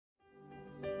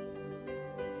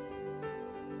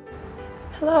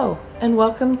Hello, and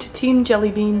welcome to Team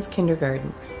Jellybean's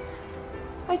kindergarten.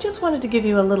 I just wanted to give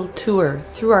you a little tour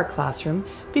through our classroom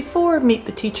before Meet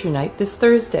the Teacher Night this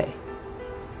Thursday.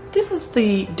 This is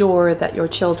the door that your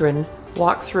children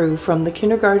walk through from the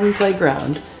kindergarten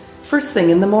playground first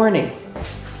thing in the morning.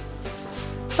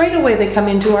 Right away they come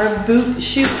into our boot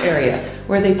shoe area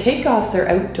where they take off their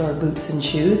outdoor boots and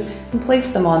shoes and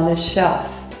place them on this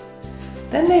shelf.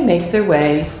 Then they make their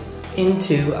way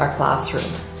into our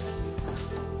classroom.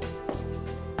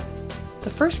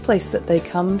 The first place that they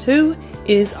come to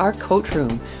is our coat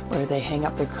room, where they hang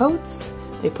up their coats,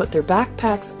 they put their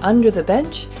backpacks under the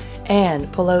bench,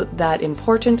 and pull out that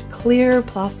important clear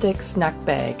plastic snack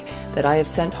bag that I have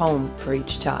sent home for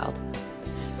each child.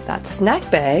 That snack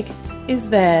bag is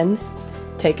then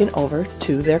taken over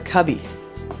to their cubby.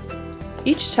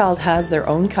 Each child has their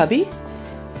own cubby,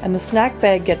 and the snack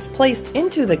bag gets placed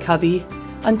into the cubby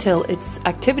until it's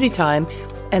activity time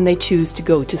and they choose to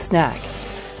go to snack.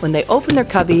 When they open their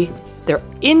cubby, their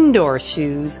indoor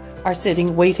shoes are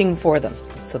sitting waiting for them.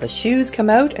 So the shoes come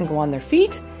out and go on their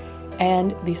feet,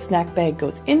 and the snack bag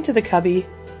goes into the cubby,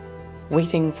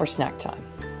 waiting for snack time.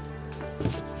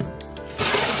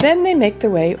 Then they make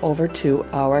their way over to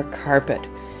our carpet,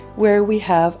 where we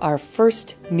have our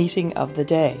first meeting of the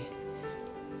day.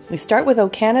 We start with O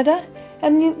Canada,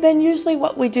 and then usually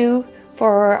what we do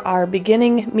for our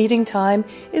beginning meeting time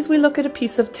is we look at a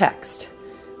piece of text.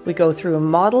 We go through a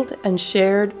modeled and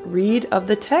shared read of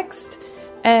the text,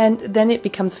 and then it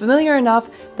becomes familiar enough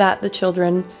that the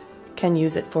children can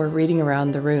use it for reading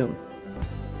around the room.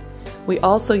 We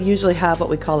also usually have what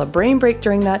we call a brain break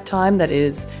during that time that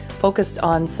is focused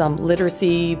on some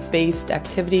literacy-based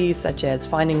activities such as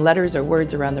finding letters or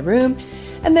words around the room,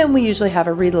 and then we usually have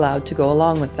a read aloud to go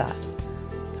along with that.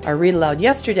 Our read aloud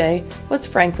yesterday was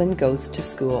Franklin Goes to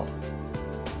School.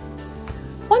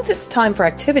 Once it's time for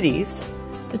activities,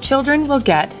 the children will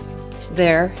get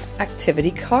their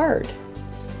activity card.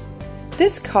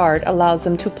 This card allows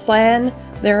them to plan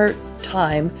their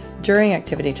time during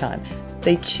activity time.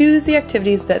 They choose the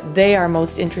activities that they are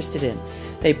most interested in.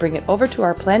 They bring it over to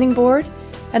our planning board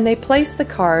and they place the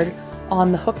card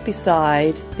on the hook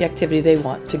beside the activity they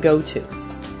want to go to.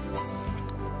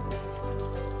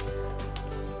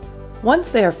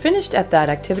 Once they are finished at that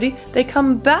activity, they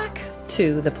come back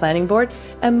to the planning board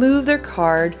and move their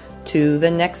card to the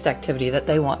next activity that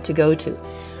they want to go to.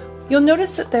 You'll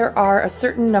notice that there are a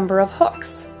certain number of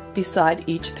hooks beside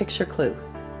each picture clue.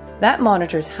 That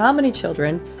monitors how many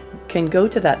children can go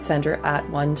to that center at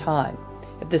one time.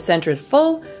 If the center is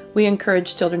full, we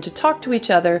encourage children to talk to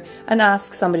each other and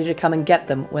ask somebody to come and get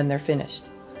them when they're finished.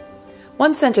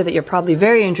 One center that you're probably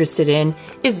very interested in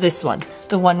is this one,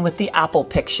 the one with the apple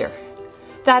picture.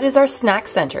 That is our snack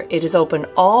center. It is open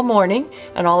all morning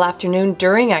and all afternoon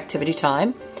during activity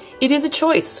time. It is a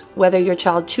choice whether your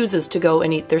child chooses to go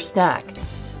and eat their snack.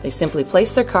 They simply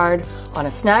place their card on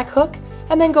a snack hook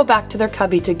and then go back to their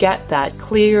cubby to get that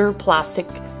clear plastic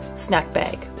snack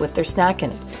bag with their snack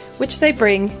in it, which they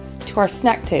bring to our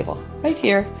snack table right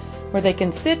here where they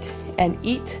can sit and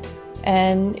eat,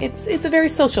 and it's a very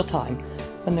social time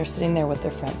when they're sitting there with their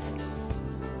friends.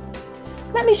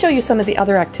 Let me show you some of the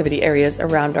other activity areas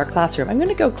around our classroom. I'm going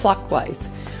to go clockwise.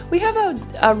 We have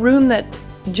a room that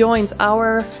joins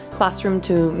our classroom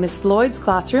to Miss Lloyd's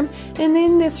classroom, and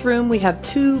in this room we have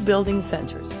two building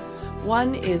centers.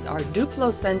 One is our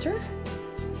Duplo Center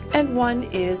and one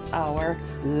is our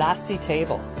Lassie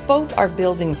table. Both are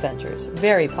building centers,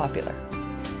 very popular.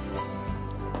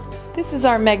 This is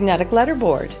our magnetic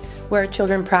letterboard where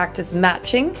children practice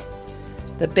matching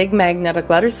the big magnetic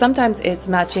letters. Sometimes it's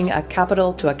matching a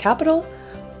capital to a capital,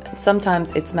 and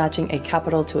sometimes it's matching a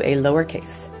capital to a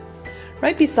lowercase.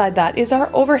 Right beside that is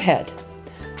our overhead.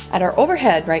 At our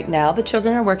overhead right now, the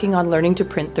children are working on learning to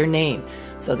print their name.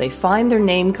 So they find their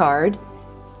name card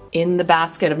in the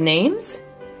basket of names,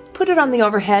 put it on the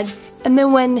overhead, and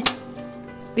then when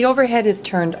the overhead is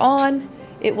turned on,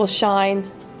 it will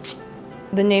shine,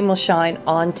 the name will shine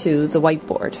onto the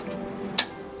whiteboard.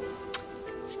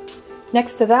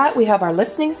 Next to that, we have our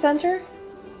listening center.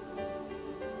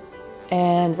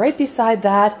 And right beside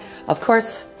that, of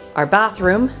course, our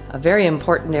bathroom, a very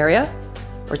important area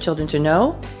for children to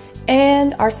know,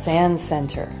 and our sand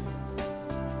center.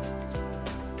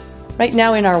 Right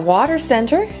now in our water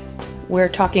center, we're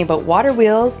talking about water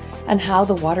wheels and how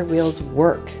the water wheels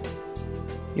work.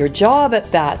 Your job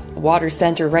at that water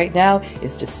center right now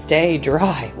is to stay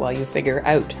dry while you figure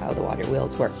out how the water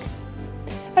wheels work.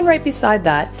 And right beside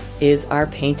that is our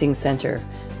painting center,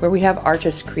 where we have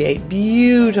artists create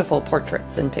beautiful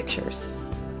portraits and pictures.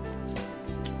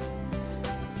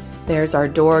 There's our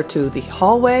door to the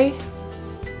hallway,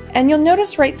 And you'll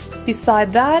notice right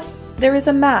beside that, there is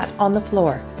a mat on the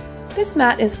floor. This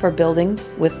mat is for building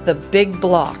with the big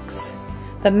blocks.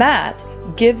 The mat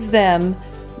gives them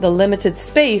the limited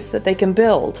space that they can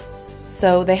build.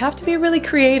 So they have to be really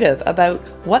creative about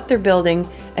what they're building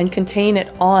and contain it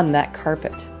on that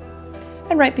carpet.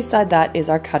 And right beside that is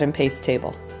our cut and paste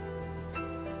table.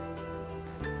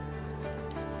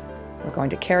 We're going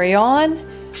to carry on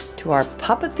to our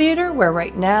puppet theater, where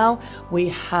right now we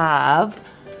have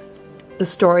the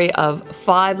story of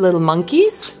 5 little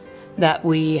monkeys that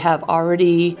we have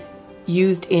already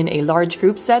used in a large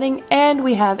group setting, and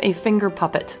we have a finger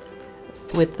puppet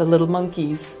with the little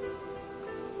monkeys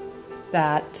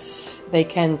that they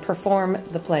can perform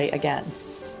the play again.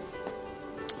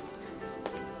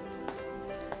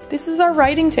 This is our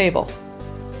writing table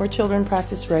where children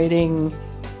practice writing.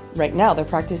 Right now they're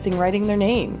practicing writing their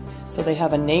name. So they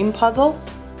have a name puzzle.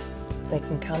 They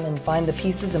can come and find the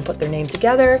pieces and put their name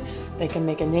together. They can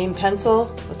make a name pencil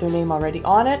with their name already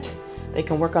on it. They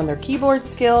can work on their keyboard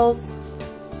skills.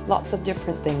 Lots of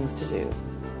different things to do.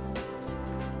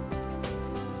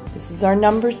 This is our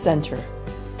number center.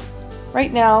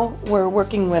 Right now we're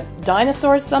working with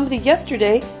dinosaurs. Somebody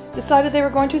yesterday decided they were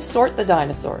going to sort the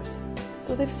dinosaurs.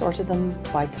 So they've sorted them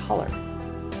by color.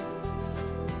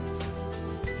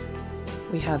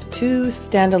 We have 2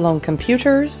 standalone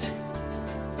computers.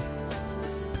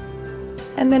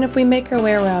 And then if we make our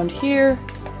way around here,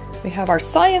 we have our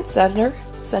science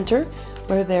center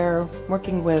where they're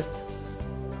working with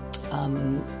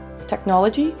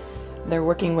technology. They're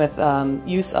working with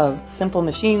use of simple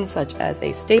machines such as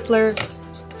a stapler,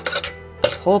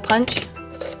 hole punch,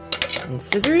 and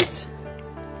scissors.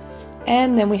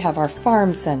 And then we have our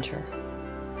farm center,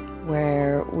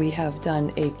 where we have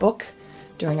done a book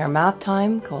during our math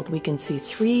time called We Can See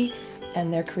 3,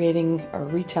 and they're creating or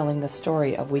retelling the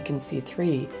story of We Can See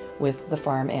 3 with the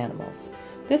farm animals.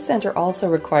 This center also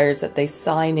requires that they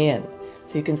sign in.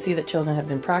 So you can see that children have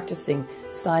been practicing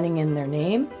signing in their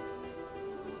name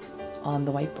on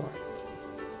the whiteboard.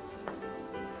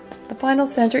 The final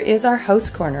center is our house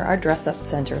corner, our dress-up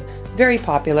center. Very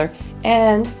popular,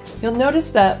 and you'll notice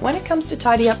that when it comes to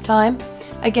tidy up time,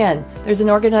 again, there's an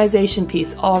organization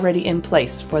piece already in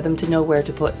place for them to know where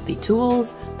to put the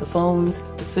tools, the phones,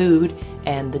 the food,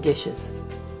 and the dishes.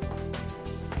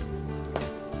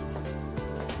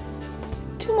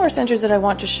 2 more centers that I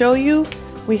want to show you.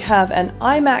 We have an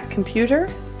iMac computer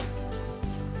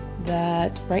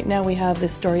that right now we have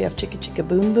this story of Chicka Chicka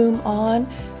Boom Boom on,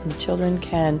 and children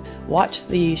can watch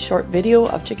the short video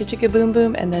of Chicka Chicka Boom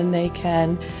Boom, and then they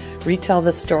can retell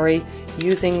the story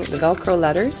using the Velcro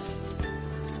letters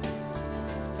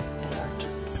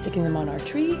and sticking them on our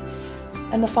tree.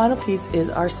 And the final piece is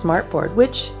our smartboard,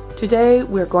 which today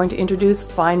we're going to introduce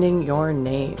Finding Your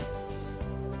Name.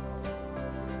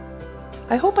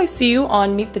 I hope I see you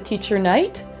on Meet the Teacher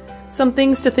night. Some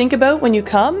things to think about when you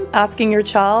come, asking your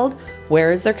child,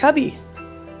 where is their cubby?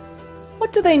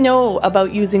 What do they know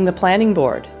about using the planning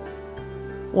board?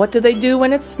 What do they do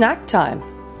when it's snack time?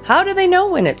 How do they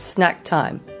know when it's snack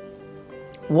time?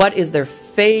 What is their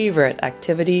favorite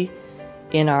activity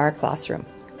in our classroom?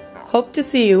 Hope to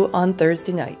see you on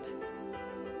Thursday night.